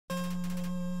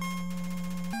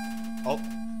Oh,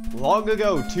 long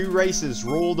ago, two races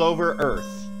ruled over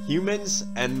Earth, humans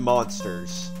and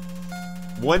monsters.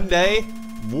 One day,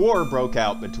 war broke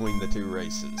out between the two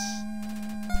races.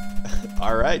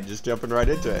 Alright, just jumping right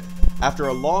into it. After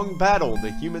a long battle,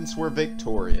 the humans were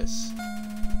victorious.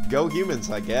 Go humans,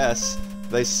 I guess.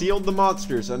 They sealed the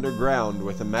monsters underground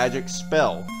with a magic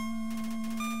spell.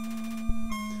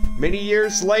 Many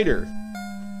years later, ...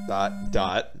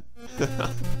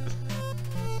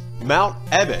 Mount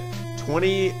Ebbet,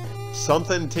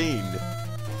 20-something teen.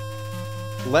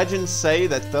 Legends say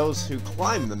that those who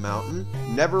climb the mountain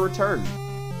never return.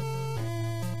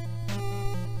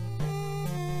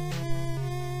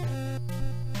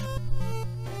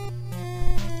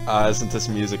 Isn't this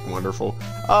music wonderful?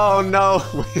 Oh no,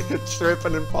 we're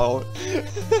tripping and falling.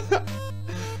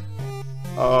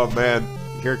 Oh man,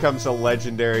 here comes a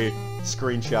legendary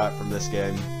screenshot from this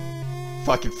game.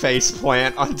 Fucking face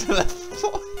plant onto the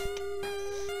floor.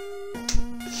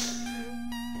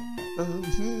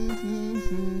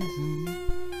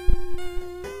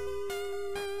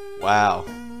 Wow,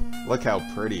 look how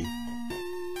pretty.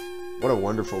 What a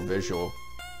wonderful visual.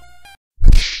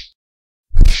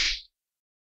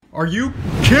 Are you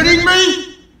kidding me?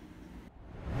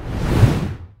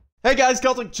 Hey guys,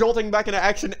 CelticJolting back into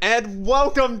action, and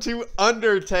welcome to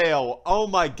Undertale. Oh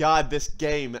my god, this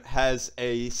game has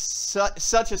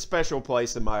such a special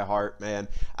place in my heart, man.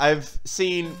 I've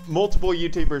seen multiple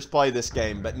YouTubers play this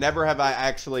game, but never have I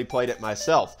actually played it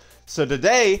myself. So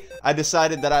today, I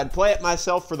decided that I'd play it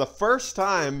myself for the first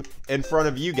time in front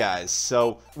of you guys.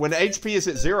 So when HP is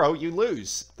at 0, you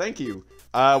lose. Thank you.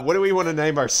 What do we want to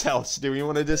name ourselves? Do we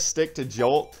want to just stick to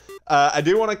Jolt? I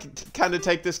do want to kind of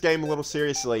take this game a little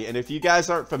seriously, and if you guys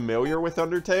aren't familiar with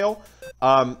Undertale,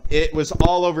 it was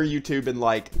all over YouTube in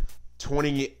like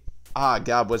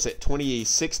was it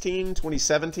 2016,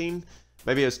 2017?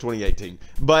 Maybe it was 2018.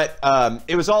 But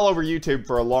it was all over YouTube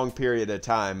for a long period of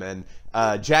time, and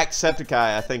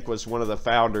Jacksepticeye, I think, was one of the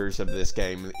founders of this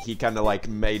game. He kind of like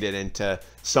made it into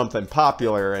something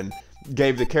popular and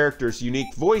gave the characters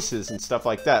unique voices and stuff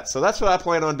like that. So that's what I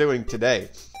plan on doing today.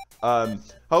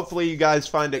 Hopefully you guys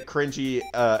find it cringy,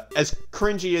 as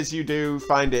cringy as you do,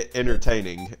 find it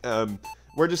entertaining.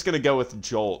 We're just going to go with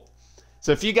Jolt.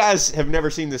 So if you guys have never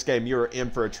seen this game, you're in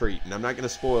for a treat. And I'm not going to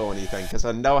spoil anything because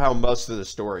I know how most of the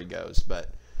story goes.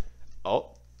 But,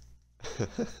 oh.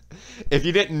 If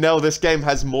you didn't know, this game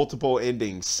has multiple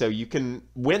endings. So you can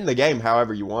win the game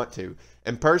however you want to.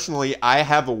 And personally, I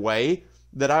have a way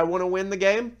that I want to win the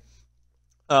game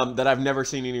that I've never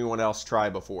seen anyone else try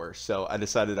before. So I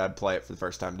decided I'd play it for the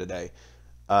first time today.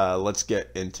 Let's get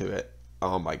into it.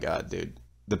 Oh my god, dude.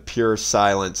 The pure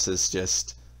silence is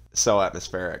just so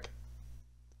atmospheric.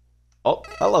 Oh,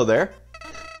 hello there.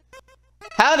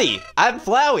 Howdy, I'm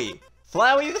Flowey.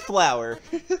 Flowey the Flower.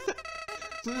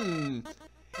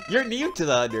 You're new to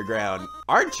the underground,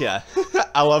 aren't ya?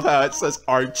 I love how it says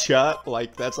aren't ya,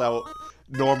 like that's how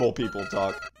normal people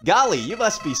talk. Golly, you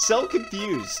must be so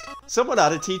confused. Someone ought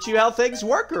to teach you how things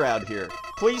work around here.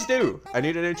 Please do. I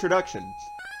need an introduction.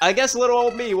 I guess little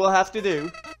old me will have to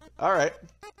do. Alright.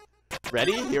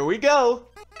 Ready? Here we go.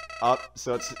 Oh,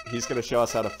 so he's gonna show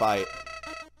us how to fight.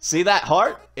 See that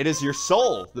heart? It is your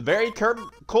soul, the very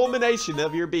culmination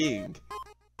of your being.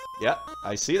 Yep,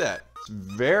 I see that. It's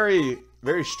very,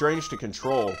 very strange to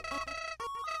control.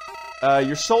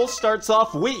 Your soul starts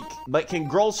off weak, but can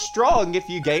grow strong if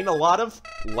you gain a lot of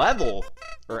level,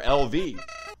 or LV.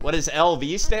 What does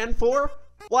LV stand for?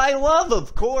 Why, love,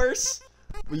 of course!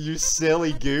 You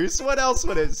silly goose, what else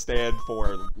would it stand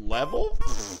for? Level?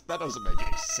 That doesn't make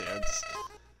any sense.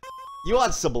 You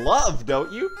want some love,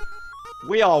 don't you?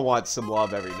 We all want some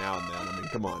love every now and then, I mean,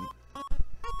 come on.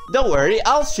 Don't worry,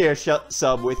 I'll share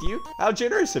some with you. How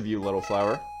generous of you, little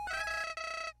flower.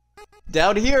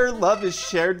 Down here, love is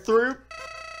shared through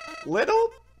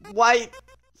little white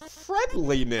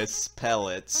friendliness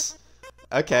pellets.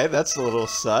 Okay, that's a little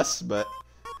sus, but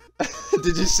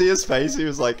did you see his face? He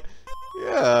was like,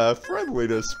 yeah,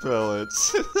 friendliness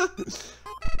pellets.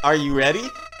 Are you ready?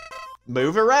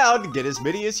 Move around, get as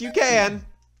many as you can.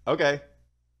 Okay.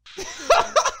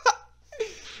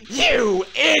 You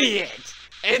idiot!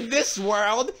 In this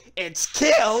world, it's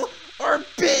kill or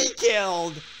be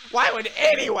killed. Why would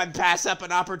anyone pass up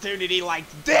an opportunity like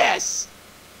this?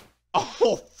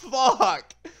 Oh,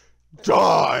 fuck.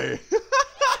 Die.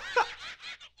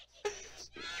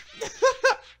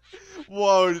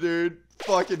 Whoa, dude.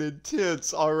 Fucking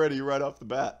intense already right off the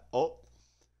bat. Oh.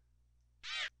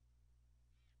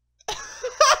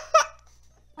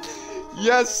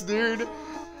 Yes, dude.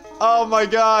 Oh my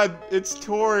god. It's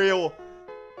Toriel.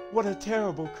 What a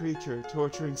terrible creature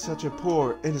torturing such a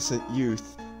poor, innocent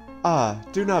youth. Ah,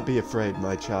 do not be afraid,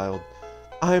 my child.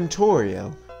 I am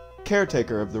Toriel,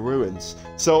 caretaker of the ruins.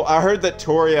 So I heard that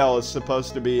Toriel is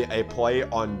supposed to be a play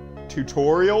on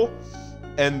tutorial,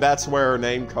 and that's where her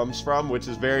name comes from, which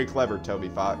is very clever, Toby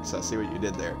Fox. I see what you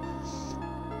did there.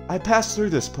 I pass through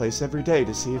this place every day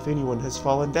to see if anyone has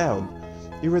fallen down.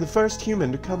 You were the first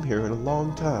human to come here in a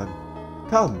long time.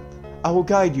 Come, I will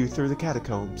guide you through the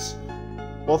catacombs.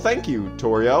 Well, thank you,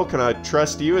 Toriel. Can I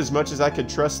trust you as much as I could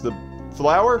trust the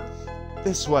flower?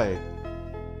 This way.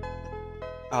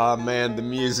 Aw, man, the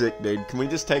music, dude. Can we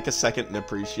just take a second and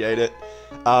appreciate it?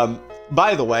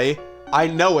 By the way, I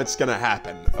know it's gonna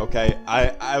happen, okay?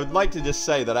 I would like to just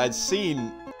say that I'd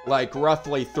seen, like,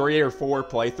 roughly 3 or 4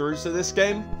 playthroughs of this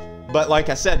game, but like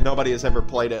I said, nobody has ever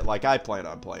played it like I plan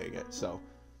on playing it, so...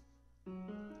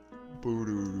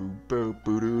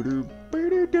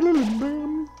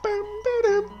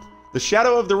 The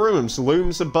shadow of the rooms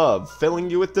looms above, filling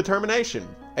you with determination.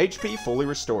 HP fully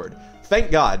restored.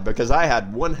 Thank God, because I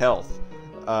had 1 health.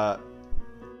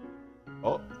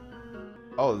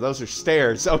 Oh, those are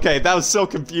stairs. Okay, that was so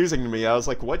confusing to me. I was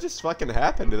like, what just fucking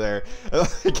happened there?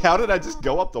 Like, how did I just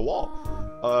go up the wall?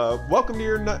 Welcome to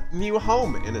your new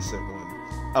home, innocent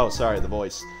one. Oh, sorry, the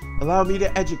voice. Allow me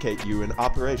to educate you in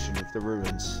operation of the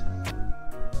ruins.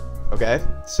 Okay,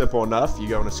 simple enough. You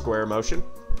go in a square motion.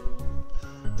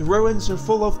 The ruins are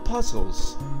full of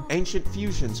puzzles, ancient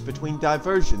fusions between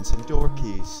diversions and door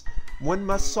keys. One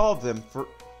must solve them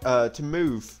to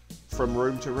move from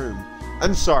room to room.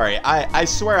 I'm sorry, I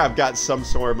swear I've got some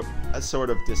sort of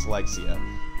dyslexia.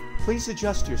 Please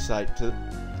adjust your sight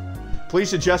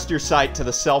to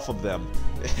the self of them.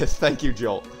 Thank you,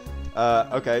 Jolt.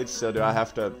 Okay, so do I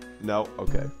have to... No,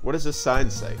 okay. What does this sign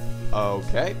say?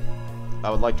 Okay. I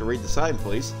would like to read the sign,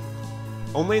 please.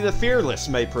 Only the fearless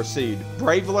may proceed.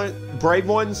 Brave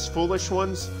ones, foolish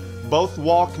ones, both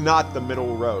walk not the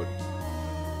middle road.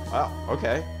 Wow,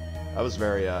 okay. That was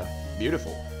very,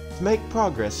 beautiful. To make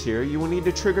progress here, you will need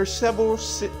to trigger several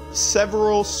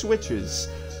switches.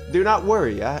 Do not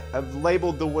worry, I've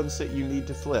labeled the ones that you need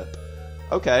to flip.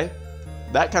 Okay.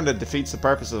 That kind of defeats the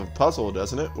purpose of a puzzle,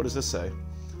 doesn't it? What does this say?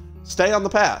 Stay on the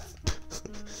path.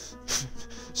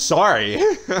 Sorry.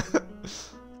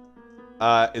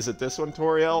 Is it this one,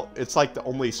 Toriel? It's like the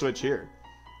only switch here.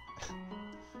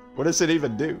 What does it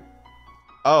even do?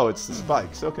 Oh, it's the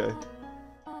spikes. Okay.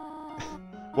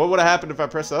 What would have happened if I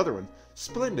pressed the other one?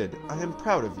 Splendid. I am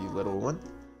proud of you, little one.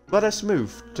 Let us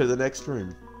move to the next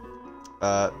room.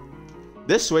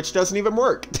 This switch doesn't even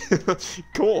work.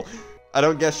 Cool. I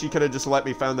don't guess she could have just let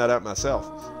me find that out myself.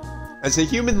 As a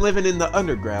human living in the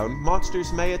underground,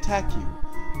 monsters may attack you.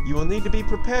 You will need to be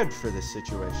prepared for this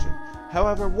situation.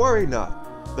 However, worry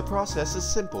not. The process is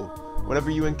simple. Whenever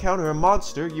you encounter a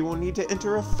monster, you will need to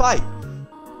enter a fight.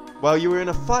 While you are in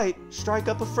a fight, strike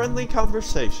up a friendly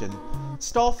conversation.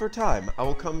 Stall for time. I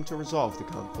will come to resolve the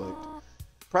conflict.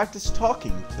 Practice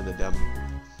talking to the dummy.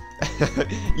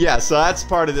 Yeah, so that's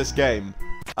part of this game.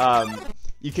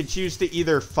 You can choose to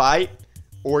either fight,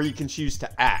 or you can choose to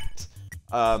act.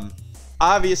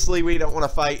 Obviously, we don't want to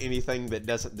fight anything that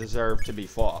doesn't deserve to be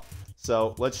fought.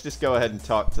 So, let's just go ahead and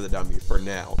talk to the dummy for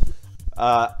now.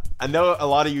 I know a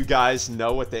lot of you guys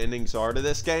know what the endings are to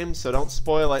this game, so don't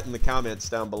spoil it in the comments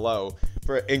down below,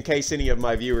 in case any of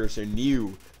my viewers are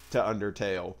new to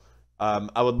Undertale.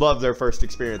 I would love their first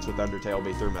experience with Undertale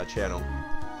be through my channel.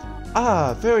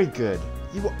 Ah, very good.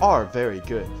 You are very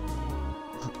good.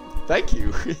 Thank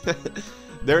you.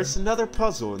 There's another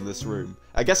puzzle in this room.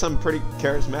 I guess I'm pretty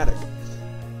charismatic.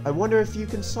 I wonder if you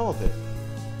can solve it.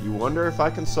 You wonder if I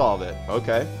can solve it.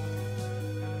 Okay.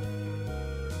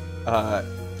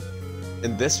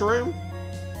 In this room?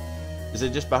 Is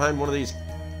it just behind one of these?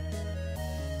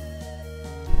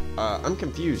 I'm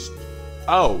confused.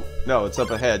 Oh, no, it's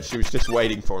up ahead. She was just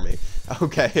waiting for me.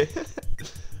 Okay.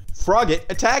 Frogget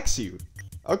attacks you.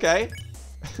 Okay.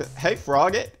 Hey,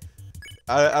 Frogget.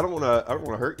 I don't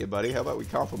wanna hurt you, buddy. How about we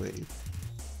compliment you?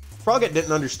 Frogget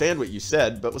didn't understand what you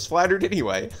said, but was flattered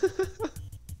anyway.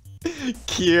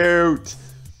 Cute.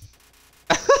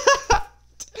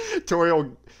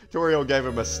 Toriel gave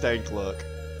him a stank look.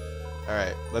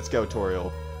 Alright, let's go,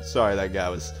 Toriel. Sorry, that guy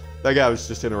was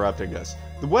just interrupting us.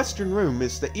 The western room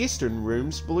is the eastern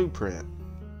room's blueprint.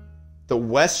 The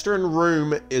western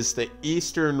room is the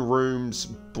eastern room's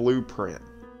blueprint.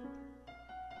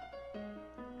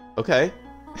 Okay.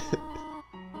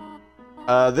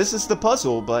 This is the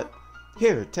puzzle, but...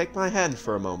 Here, take my hand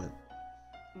for a moment.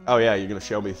 Oh yeah, you're gonna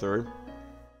show me through?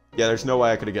 Yeah, there's no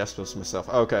way I could have guessed this myself.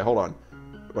 Okay, hold on.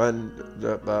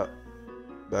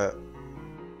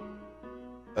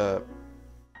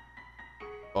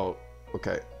 Oh,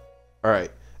 okay.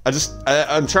 Alright.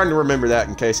 I'm trying to remember that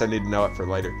in case I need to know it for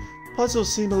later.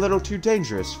 Puzzles seem a little too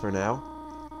dangerous for now.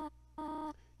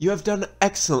 You have done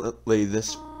excellently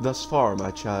thus far,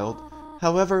 my child.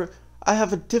 However, I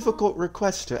have a difficult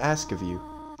request to ask of you.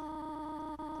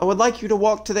 I would like you to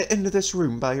walk to the end of this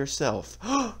room by yourself.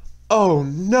 Oh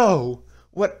no!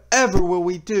 Whatever will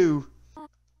we do?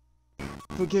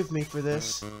 Forgive me for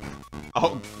this.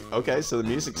 Oh, okay, so the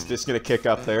music's just gonna kick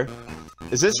up there.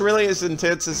 Is this really as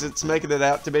intense as it's making it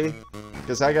out to be?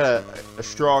 Because I got a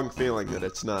strong feeling that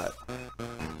it's not.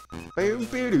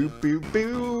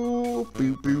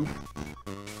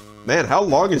 Man, how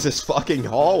long is this fucking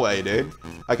hallway, dude?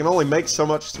 I can only make so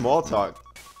much small talk.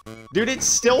 Dude, it's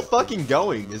still fucking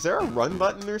going. Is there a run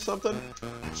button or something?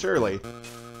 Surely.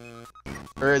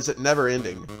 Or is it never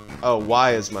ending? Oh,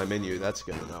 Y is my menu. That's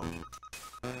good to know.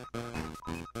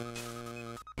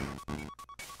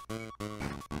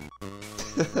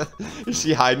 Is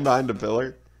she hiding behind a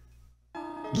pillar?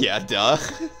 Yeah, duh.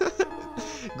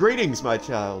 Greetings, my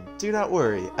child. Do not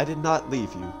worry. I did not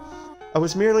leave you. I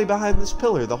was merely behind this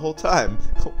pillar the whole time.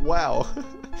 Wow.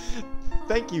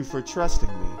 Thank you for trusting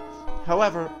me.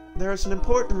 However, there is an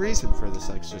important reason for this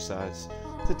exercise.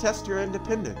 To test your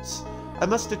independence. I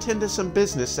must attend to some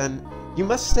business and you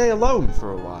must stay alone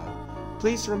for a while.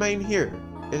 Please remain here.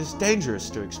 It is dangerous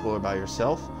to explore by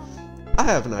yourself. I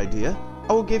have an idea.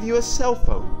 I will give you a cell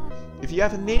phone. If you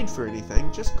have a need for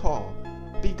anything, just call.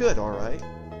 Be good, alright?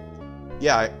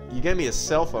 Yeah, you gave me a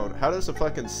cell phone. How does a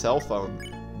fucking cell phone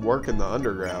work in the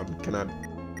underground? Can I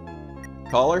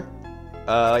call her?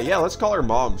 Yeah, let's call her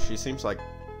Mom. She seems like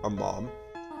a mom.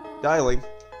 Dialing.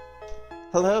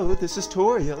 Hello, this is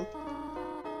Toriel.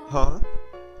 Huh?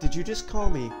 Did you just call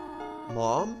me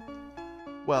Mom?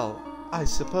 Well, I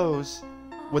suppose.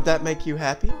 Would that make you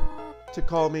happy? To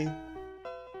call me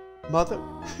Mother?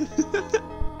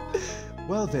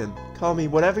 Well then, call me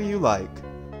whatever you like.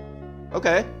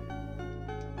 Okay.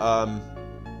 Are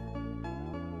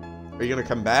you gonna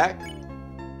come back?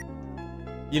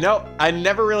 You know, I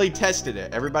never really tested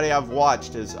it. Everybody I've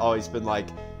watched has always been like,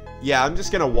 yeah, I'm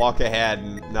just gonna walk ahead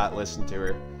and not listen to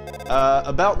her.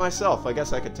 About myself, I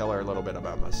guess I could tell her a little bit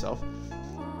about myself.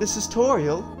 This is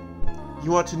Toriel.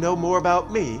 You want to know more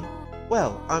about me?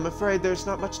 Well, I'm afraid there's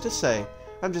not much to say.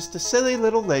 I'm just a silly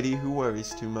little lady who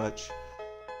worries too much.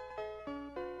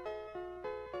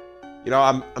 You know,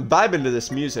 I'm vibing to this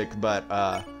music, but,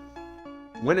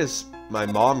 when is my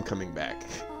mom coming back?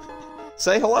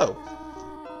 Say hello.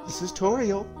 This is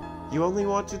Toriel. You only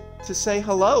wanted to say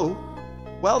hello?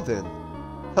 Well then,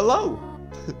 hello.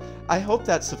 I hope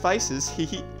that suffices.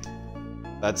 Hee.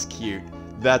 That's cute.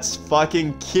 That's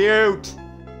fucking cute!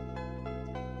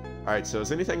 Alright, so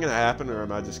is anything gonna happen, or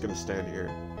am I just gonna stand here?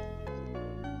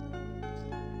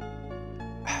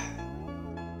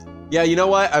 Yeah, you know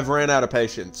what? I've ran out of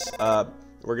patience.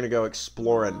 We're gonna go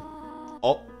exploring.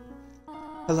 Oh.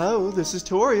 Hello, this is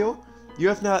Toriel. You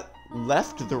have not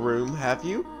left the room, have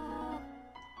you?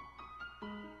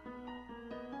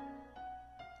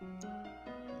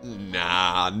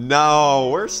 Nah, no,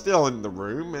 we're still in the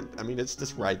room. And I mean, it's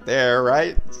just right there,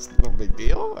 right? It's no big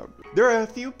deal. There are a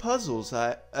few puzzles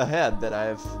ahead that I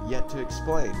have yet to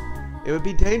explain. It would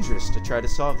be dangerous to try to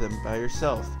solve them by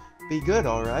yourself. Be good,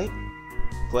 alright?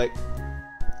 Click.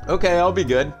 Okay, I'll be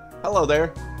good. Hello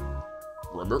there.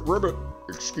 Ribbit,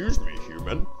 excuse me,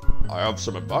 human. I have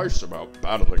some advice about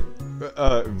battling,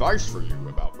 advice for you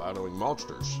about battling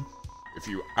monsters. If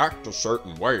you act a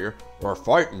certain way, or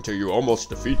fight until you almost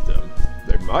defeat them,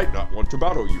 they might not want to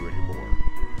battle you anymore.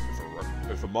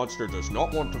 If a monster does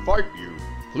not want to fight you,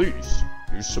 please,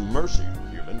 use some mercy,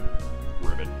 human.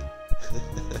 Ribbit.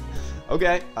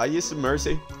 Okay, I'll use some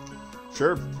mercy.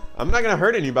 Sure. I'm not gonna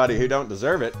hurt anybody who don't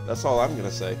deserve it. That's all I'm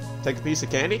gonna say. Take a piece of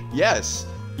candy? Yes.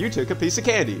 You took a piece of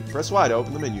candy. Press Y to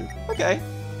open the menu. Okay.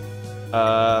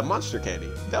 Monster candy.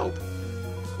 Dope.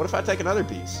 What if I take another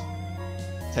piece?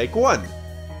 Take one.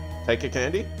 Take a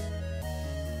candy.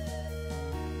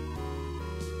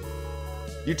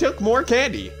 You took more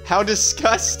candy. How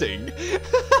disgusting.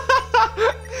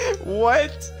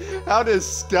 What? How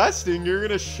disgusting. You're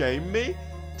gonna shame me?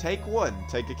 Take one.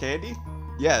 Take a candy?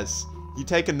 Yes. You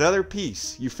take another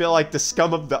piece. You feel like the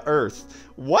scum of the earth.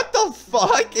 What the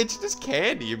fuck? It's just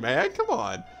candy, man. Come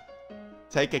on.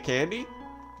 Take a candy?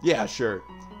 Yeah, sure.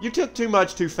 You took too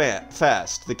much too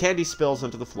fast. The candy spills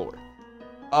onto the floor.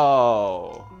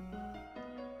 Oh.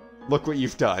 Look what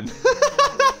you've done.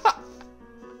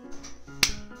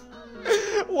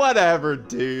 Whatever,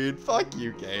 dude. Fuck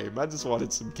you, game. I just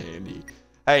wanted some candy.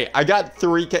 Hey, I got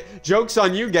 3 Joke's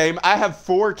on you, game. I have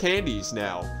 4 candies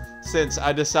now. Since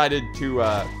I decided to,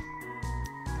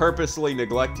 purposely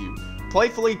neglect you.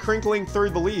 Playfully crinkling through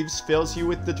the leaves fills you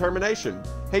with determination.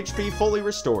 HP fully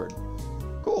restored.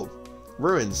 Cool.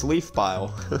 Ruins, leaf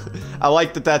pile. I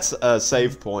like that that's a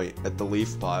save point at the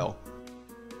leaf pile.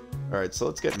 Alright, so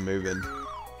let's get moving.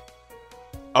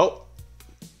 Oh!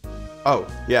 Oh,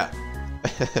 yeah.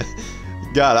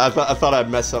 God, I thought I'd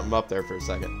mess something up there for a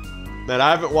second. Man,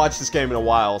 I haven't watched this game in a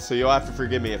while, so you'll have to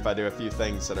forgive me if I do a few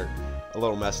things that are a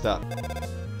little messed up.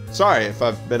 Sorry if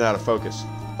I've been out of focus.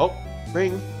 Oh,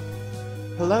 ring.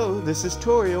 Hello, this is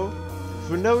Toriel.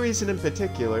 For no reason in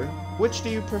particular, which do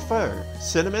you prefer,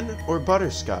 cinnamon or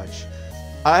butterscotch?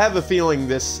 I have a feeling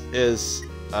this is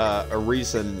a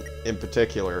reason in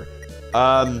particular.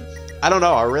 I don't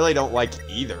know, I really don't like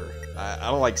either. I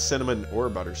don't like cinnamon or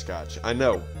butterscotch. I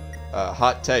know,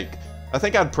 hot take. I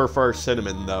think I'd prefer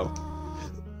cinnamon though,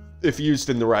 if used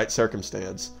in the right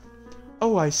circumstance.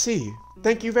 Oh, I see.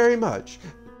 Thank you very much.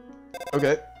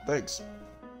 Okay, thanks.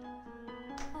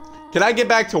 Can I get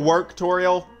back to work,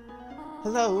 Toriel?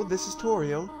 Hello, this is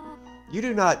Toriel. You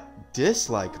do not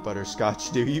dislike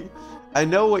butterscotch, do you? I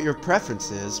know what your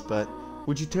preference is, but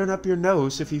would you turn up your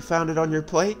nose if you found it on your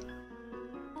plate?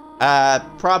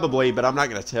 Probably, but I'm not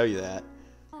going to tell you that.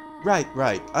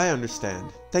 Right, I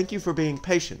understand. Thank you for being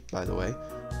patient, by the way.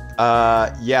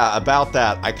 Yeah, about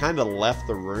that, I kind of left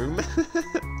the room.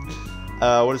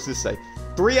 What does this say?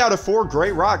 3 out of 4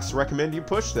 gray rocks recommend you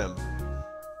push them.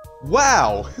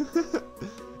 Wow!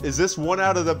 Is this 1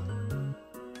 out of the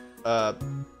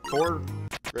 4?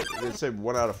 Did it say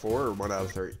 1 out of 4 or 1 out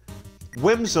of 3?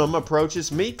 Whimsum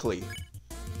approaches meekly.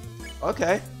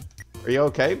 Okay. Are you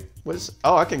okay?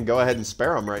 Oh, I can go ahead and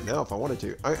spare them right now if I wanted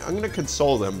to. I'm going to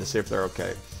console them to see if they're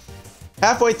okay.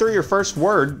 Halfway through your first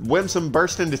word, Whimsum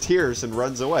bursts into tears and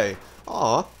runs away.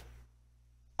 Aw.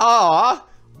 Aw!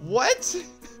 What?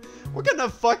 What kind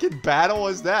of fucking battle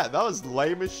was that? That was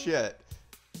lame as shit.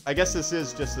 I guess this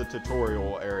is just the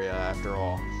tutorial area after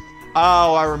all.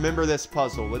 Oh, I remember this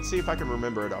puzzle. Let's see if I can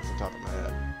remember it off the top of my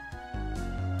head.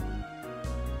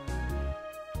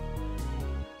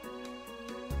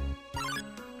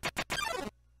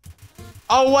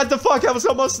 Oh, what the fuck? I was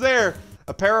almost there.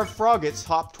 A pair of froggets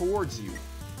hop towards you.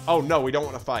 Oh, no, we don't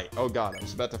want to fight. Oh, God, I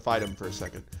was about to fight him for a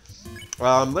second.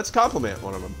 Let's compliment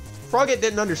one of them. Frogget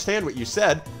didn't understand what you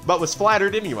said, but was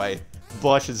flattered anyway.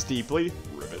 Blushes deeply.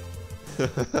 Ribbit.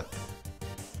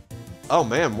 Oh,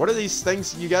 man, what are these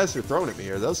things you guys are throwing at me?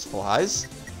 Are those flies?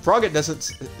 Frogget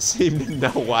doesn't seem to know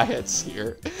why it's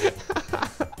here.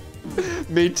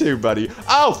 Me too, buddy.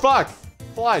 Oh, fuck!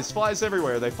 Flies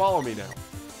everywhere. They follow me now.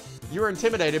 You are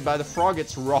intimidated by the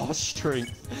Frogget's raw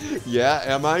strength. Yeah,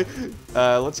 am I?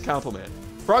 Let's compliment.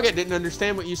 Frogget didn't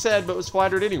understand what you said, but was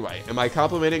flattered anyway. Am I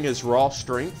complimenting his raw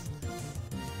strength?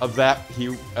 Of that,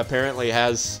 he apparently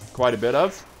has quite a bit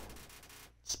of.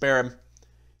 Spare him.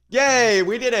 Yay,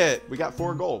 we did it! We got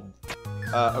 4 gold.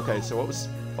 Okay, so what was...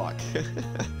 Fuck.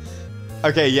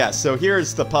 Okay, yeah, so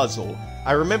here's the puzzle.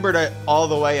 I remembered it all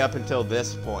the way up until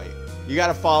this point. You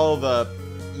gotta follow the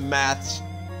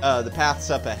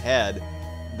paths up ahead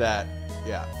that...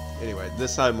 Yeah, anyway,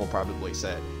 this time we'll probably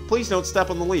say it. Please don't step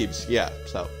on the leaves. Yeah,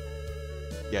 so...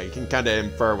 Yeah, you can kind of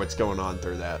infer what's going on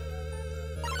through that.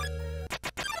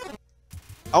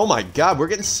 Oh my god, we're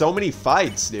getting so many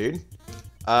fights, dude.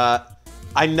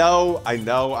 I know,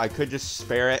 I could just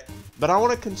spare it, but I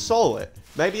want to console it.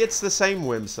 Maybe it's the same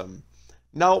Whimsum.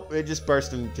 Nope, it just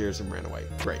burst into tears and ran away.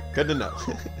 Great, good to know.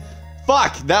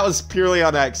 Fuck, that was purely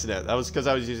on accident. That was because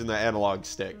I was using the analog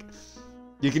stick.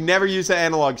 You can never use the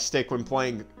analog stick when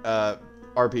playing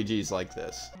RPGs like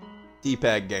this.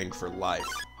 D-pad gang for life.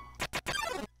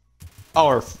 Oh,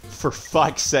 or for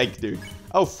fuck's sake, dude.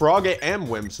 Oh, Frogget and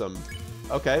Whimsum.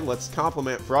 Okay, let's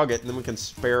compliment Frogget, and then we can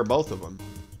spare both of them.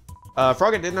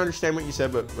 Frogget didn't understand what you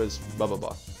said, but was blah, blah,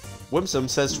 blah. Whimsum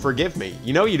says, forgive me.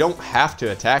 You know you don't have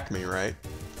to attack me, right?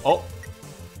 Oh.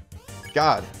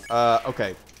 God.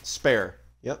 Okay. Spare.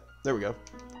 Yep, there we go.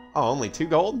 Oh, only 2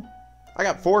 gold? I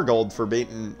got 4 gold for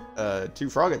beating 2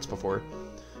 Froggets before.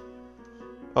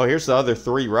 Oh, here's the other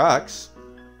 3 rocks.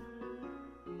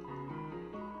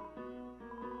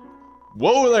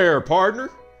 Whoa there, partner.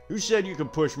 Who said you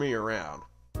could push me around?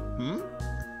 Hmm?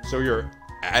 So you're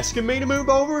asking me to move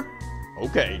over?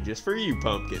 Okay, just for you,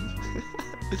 pumpkin.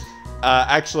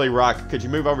 Actually, Rock, could you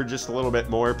move over just a little bit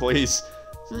more, please?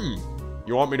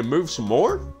 You want me to move some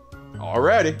more?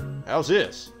 Alrighty. How's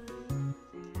this?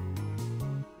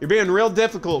 You're being real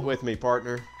difficult with me,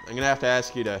 partner. I'm gonna have to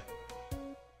ask you to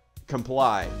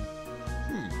comply.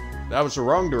 That was the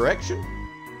wrong direction?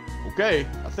 Okay,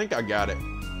 I think I got it.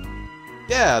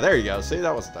 Yeah, there you go. See,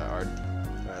 that wasn't that hard.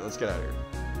 Alright, let's get out of here.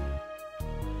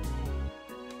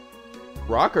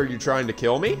 Rock, are you trying to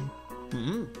kill me?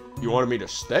 You wanted me to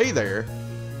stay there?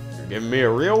 You're giving me a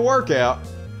real workout.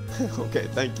 Okay,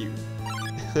 thank you.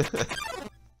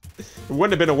 It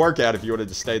wouldn't have been a workout if you would have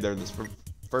just stayed there in this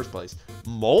first place.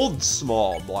 Mold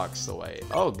Small blocks the way.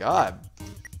 Oh, God.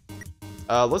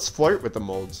 Let's flirt with the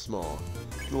Mold Small.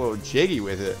 Get a little jiggy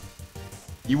with it.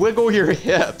 You wiggle your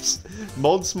hips.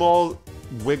 Mold Small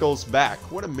wiggles back.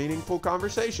 What a meaningful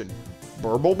conversation.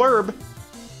 Burble burb.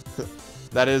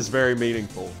 That is very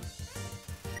meaningful.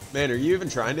 Man, are you even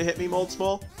trying to hit me, Mold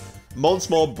Small? Mold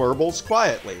Small burbles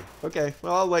quietly. Okay,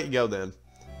 well, I'll let you go then.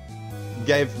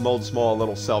 Gave Mold Small a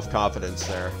little self-confidence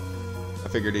there. I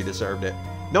figured he deserved it.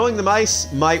 Knowing the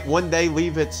mouse might one day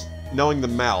leave its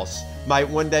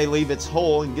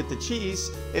hole and get the cheese,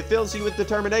 it fills you with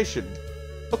determination.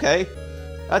 Okay,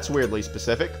 that's weirdly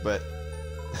specific, but...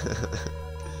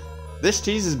 This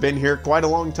cheese has been here quite a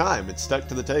long time. It's stuck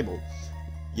to the table.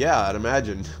 Yeah, I'd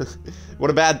imagine. What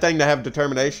a bad thing to have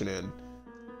determination in.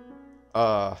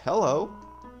 Hello?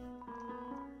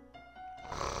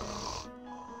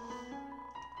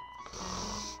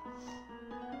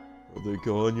 Are they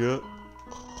gone yet?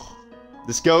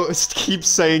 This ghost keeps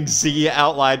saying Z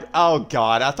out loud. Oh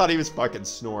god, I thought he was fucking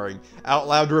snoring. Out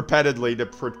loud repeatedly to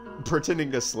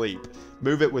pretending to sleep.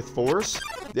 Move it with force?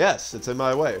 Yes, it's in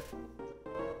my way.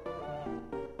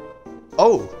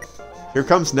 Oh, here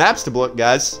comes Napstablook,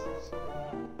 guys.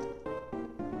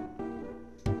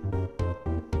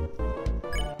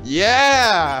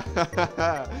 Yeah!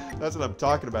 That's what I'm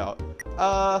talking about.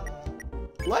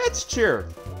 Let's cheer.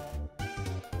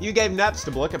 You gave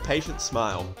Napstablook a patient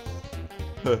smile.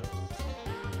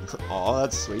 Aw,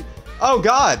 that's sweet. Oh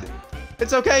god!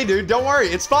 It's okay, dude. Don't worry.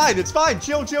 It's fine. It's fine.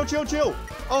 Chill, chill, chill, chill.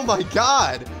 Oh my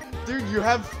god. Dude, you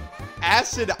have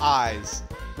acid eyes.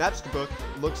 Napstablook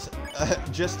looks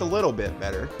just a little bit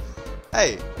better.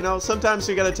 Hey, you know, sometimes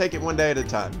we gotta take it one day at a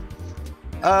time.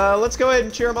 Let's go ahead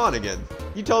and cheer him on again.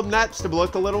 You told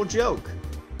Napstablook a little joke.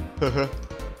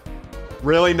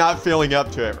 Really not feeling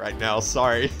up to it right now.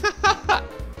 Sorry.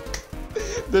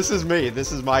 This is me.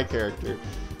 This is my character.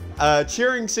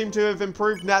 Cheering seemed to have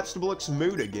improved Napstablook's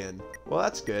mood again. Well,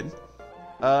 that's good.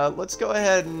 Let's go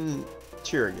ahead and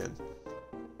cheer again.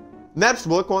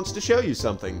 Napstablook wants to show you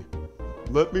something.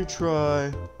 Let me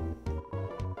try.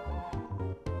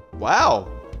 Wow.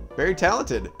 Very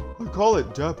talented. I call it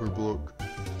Dapperblook.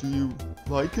 Do you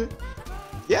like it?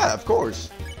 Yeah, of course.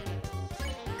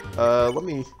 Let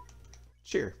me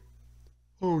cheer.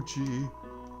 Oh, gee.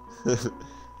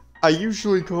 I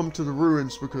usually come to the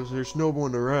ruins because there's no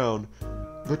one around,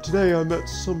 but today I met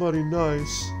somebody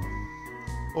nice.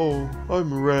 Oh,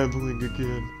 I'm rambling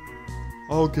again.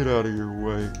 I'll get out of your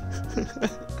way.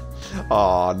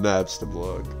 Aw,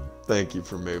 Napstablook. Thank you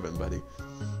for moving, buddy.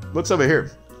 What's over here?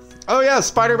 Oh yeah,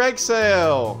 Spider Bake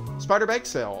Sale! Spider Bake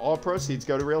Sale. All proceeds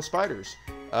go to real spiders.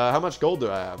 How much gold do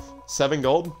I have? 7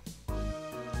 gold?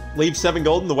 Leave 7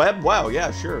 gold in the web? Wow, yeah,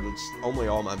 sure. That's only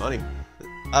all my money.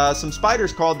 Some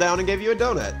spiders crawled down and gave you a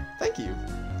donut. Thank you.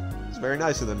 It's very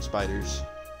nice of them spiders.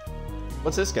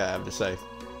 What's this guy have to say?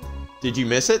 Did you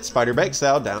miss it? Spider Bake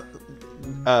Sale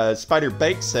down. Spider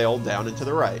Bake Sale down and to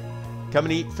the right. Come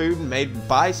and eat food made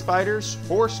by spiders,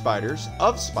 for spiders,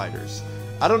 of spiders.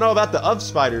 I don't know about the of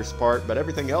spiders part, but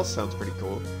everything else sounds pretty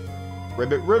cool.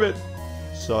 Ribbit, ribbit.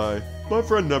 Sigh. My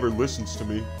friend never listens to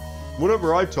me.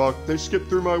 Whenever I talk, they skip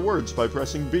through my words by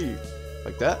pressing B.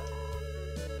 Like that?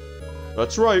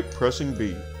 That's right, pressing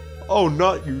B. Oh,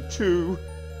 not you too.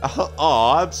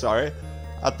 Aw, I'm sorry.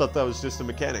 I thought that was just a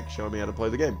mechanic showing me how to play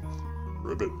the game.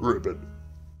 Ribbit, ribbit.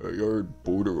 I heard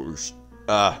borders.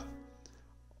 I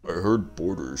heard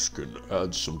borders can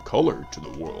add some color to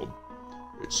the world.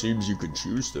 It seems you can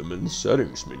choose them in the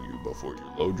settings menu before you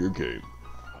load your game.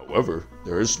 However,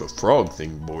 there isn't a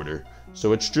frog-themed border,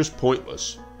 so it's just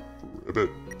pointless. Ribbit.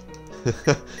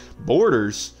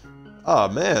 Borders? Oh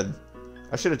man.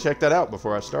 I should have checked that out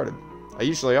before I started. I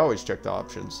usually always check the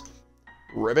options.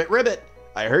 Ribbit, ribbit.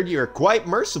 I heard you are quite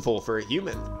merciful for a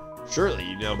human. Surely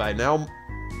you know by now,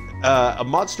 a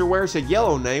monster wears a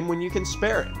yellow name when you can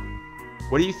spare it.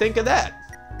 What do you think of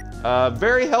that?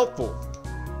 Very helpful.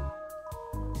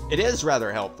 It is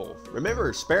rather helpful.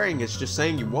 Remember, sparing is just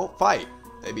saying you won't fight.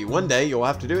 Maybe one day you'll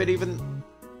have to do it even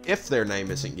if their name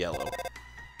isn't yellow.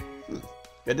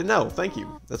 Good to know. Thank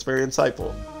you. That's very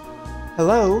insightful.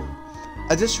 Hello?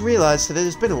 I just realized that it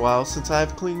has been a while since I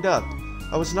have cleaned up.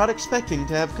 I was not expecting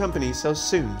to have company so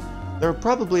soon. There are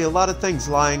probably a lot of things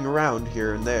lying around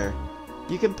here and there.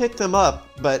 You can pick them up,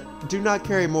 but do not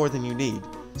carry more than you need.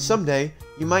 Someday,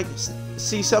 you might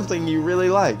see something you really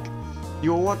like.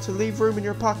 You will want to leave room in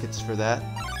your pockets for that.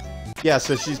 Yeah,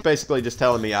 so she's basically just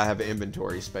telling me I have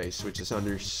inventory space, which is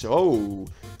under so...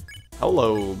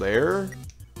 Hello there.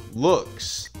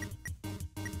 Looks.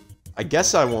 I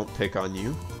guess I won't pick on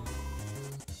you.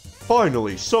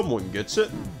 Finally, someone gets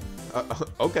it.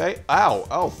 Okay. Ow.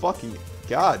 Oh, fucking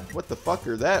God. What the fuck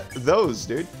are those,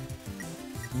 dude?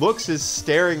 Looks is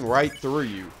staring right through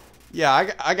you.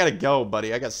 Yeah, I gotta go,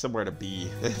 buddy. I got somewhere to be.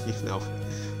 You know.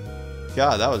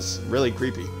 God, that was really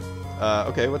creepy.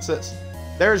 Okay, what's this?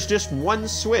 There's just one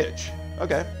switch.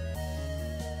 Okay.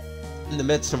 In the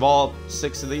midst of all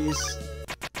 6 of these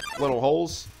little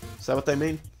holes. Is that what they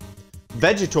mean?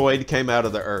 Vegetoid came out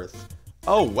of the earth.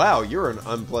 Oh, wow, you're an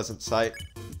unpleasant sight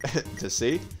to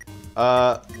see.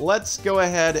 Let's go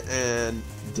ahead and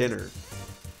dinner.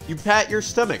 You pat your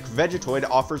stomach. Vegetoid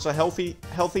offers a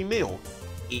healthy meal.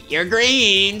 Eat your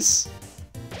greens.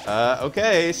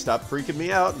 Okay, stop freaking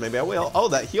me out. Maybe I will. Oh,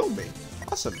 that healed me.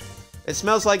 Awesome. It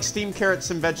smells like steamed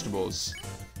carrots and vegetables.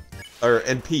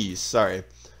 And peas, sorry.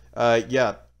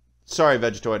 Yeah. Sorry,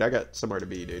 Vegetoid. I got somewhere to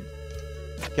be, dude.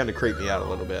 Kind of creeped me out a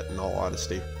little bit, in all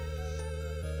honesty.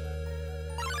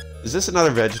 Is this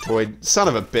another Vegetoid? Son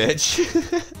of a bitch.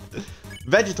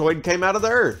 Vegetoid came out of the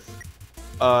earth.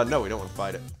 No, we don't want to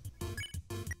fight it.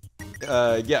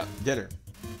 Yeah, dinner.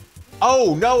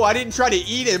 Oh, no, I didn't try to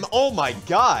eat him. Oh, my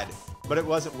God. But it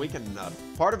wasn't weakened enough.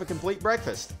 Part of a complete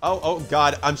breakfast. Oh,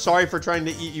 God. I'm sorry for trying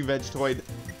to eat you, Vegetoid.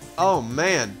 Oh,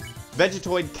 man.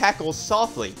 Vegetoid cackles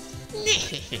softly.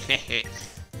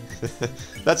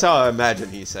 That's how I imagine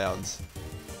he sounds.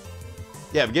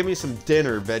 Yeah, give me some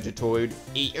dinner, Vegetoid.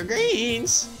 Eat your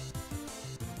greens.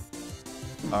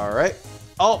 Alright.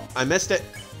 Oh, I missed it.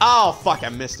 Oh, fuck, I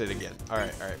missed it again.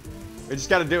 Alright. We just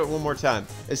gotta do it one more time.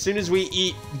 As soon as we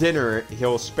eat dinner,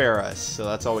 he'll spare us. So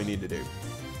that's all we need to do.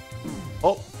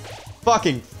 Oh,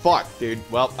 fucking fuck, dude.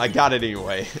 Well, I got it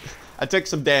anyway. I took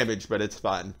some damage, but it's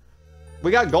fine.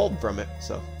 We got gold from it,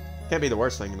 so can't be the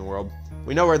worst thing in the world.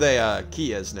 We know where the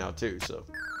key is now, too, so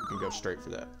we can go straight for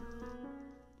that.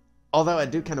 Although I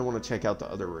do kind of want to check out the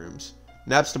other rooms.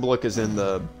 Napstablook is in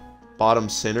the bottom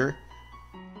center.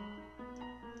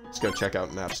 Let's go check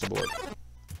out Napstablook.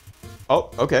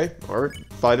 Oh, okay. Or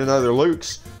fight another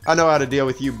Luke's. I know how to deal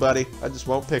with you, buddy. I just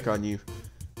won't pick on you.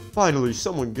 Finally,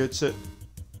 someone gets it.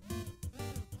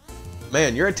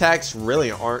 Man, your attacks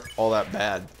really aren't all that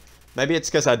bad. Maybe it's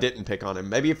because I didn't pick on him.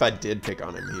 Maybe if I did pick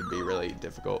on him, he'd be really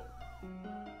difficult.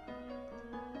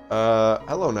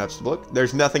 Hello, Napstablook.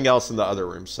 There's nothing else in the other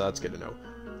room, so that's good to know.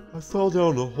 I fell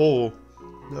down a hole.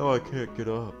 Now I can't get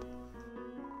up.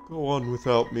 Go on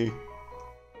without me.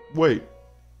 Wait.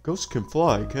 Ghosts can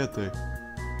fly, can't they?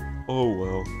 Oh,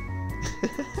 well.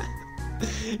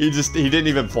 He didn't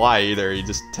even fly either. He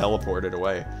just teleported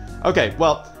away. Okay,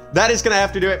 well, that is going to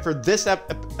have to do it for this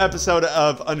episode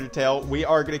of Undertale. We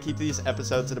are going to keep these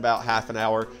episodes at about half an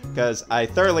hour because I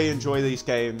thoroughly enjoy these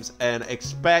games and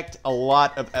expect a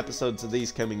lot of episodes of these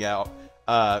coming out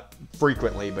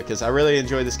frequently because I really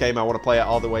enjoy this game. I want to play it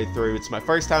all the way through. It's my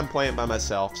first time playing it by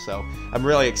myself, so I'm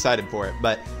really excited for it.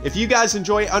 But if you guys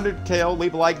enjoy Undertale,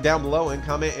 leave a like down below and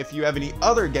comment if you have any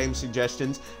other game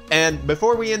suggestions. And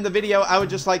before we end the video, I would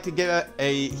just like to give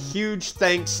a huge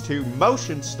thanks to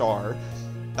MotionStar,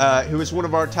 who is one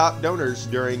of our top donors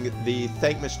during the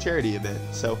Thankmas charity event.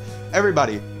 So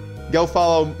everybody, go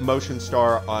follow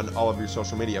MotionStar on all of your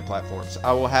social media platforms.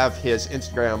 I will have his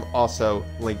Instagram also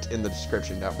linked in the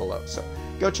description down below. So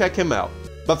go check him out.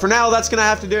 But for now, that's going to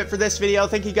have to do it for this video.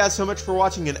 Thank you guys so much for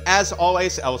watching. And as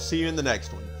always, I will see you in the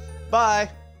next one. Bye.